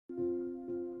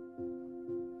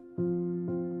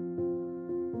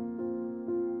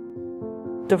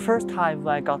The first time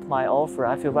when I got my offer,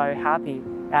 I feel very happy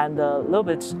and a little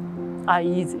bit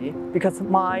uneasy because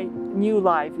my new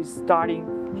life is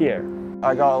starting here.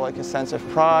 I got like a sense of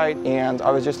pride, and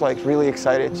I was just like really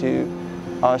excited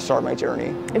to start my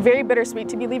journey. Very bittersweet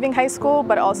to be leaving high school,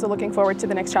 but also looking forward to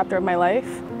the next chapter of my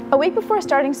life. A week before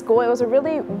starting school, it was a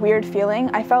really weird feeling.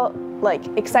 I felt like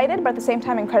excited, but at the same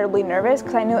time incredibly nervous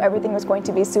because I knew everything was going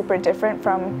to be super different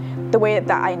from the way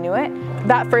that I knew it.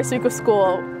 That first week of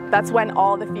school, that's when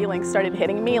all the feelings started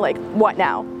hitting me, like, what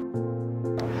now?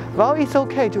 Well, it's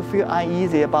okay to feel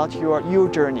uneasy about your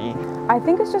journey. I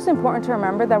think it's just important to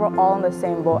remember that we're all in the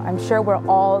same boat. I'm sure we're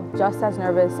all just as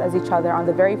nervous as each other on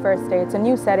the very first day. It's a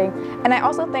new setting. And I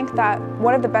also think that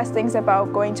one of the best things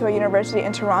about going to a university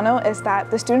in Toronto is that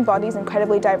the student body is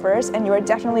incredibly diverse, and you are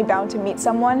definitely bound to meet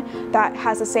someone that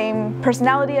has the same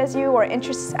personality as you or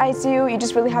interests as you. You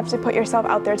just really have to put yourself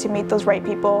out there to meet those right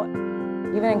people.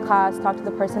 Even in class, talk to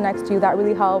the person next to you. That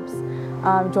really helps.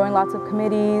 Join lots of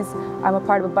committees. I'm a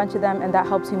part of a bunch of them, and that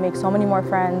helps you make so many more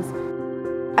friends.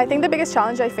 I think the biggest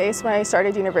challenge I faced when I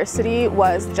started university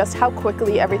was just how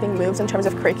quickly everything moves in terms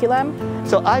of curriculum.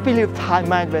 So I believe time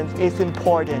management is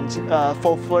important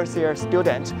for first-year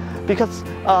students because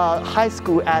high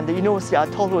school and the university are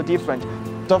totally different.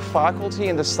 The faculty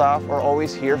and the staff are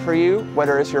always here for you,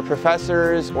 whether it's your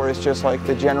professors or it's just like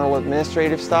the general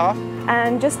administrative staff.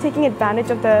 And just taking advantage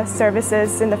of the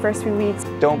services in the first few weeks.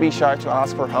 Don't be shy to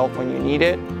ask for help when you need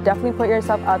it. Definitely put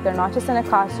yourself out there, not just in a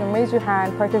classroom. Raise your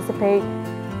hand, participate.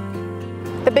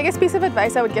 The biggest piece of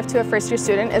advice I would give to a first-year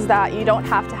student is that you don't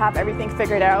have to have everything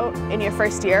figured out in your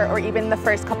first year or even the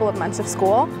first couple of months of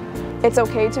school. It's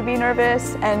okay to be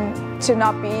nervous and to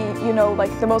not be,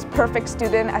 like the most perfect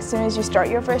student as soon as you start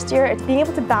your first year. It's being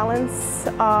able to balance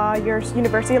your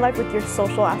university life with your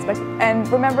social aspect. And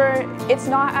remember, it's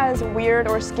not as weird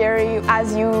or scary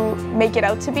as you make it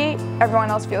out to be. Everyone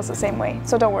else feels the same way,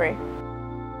 so don't worry.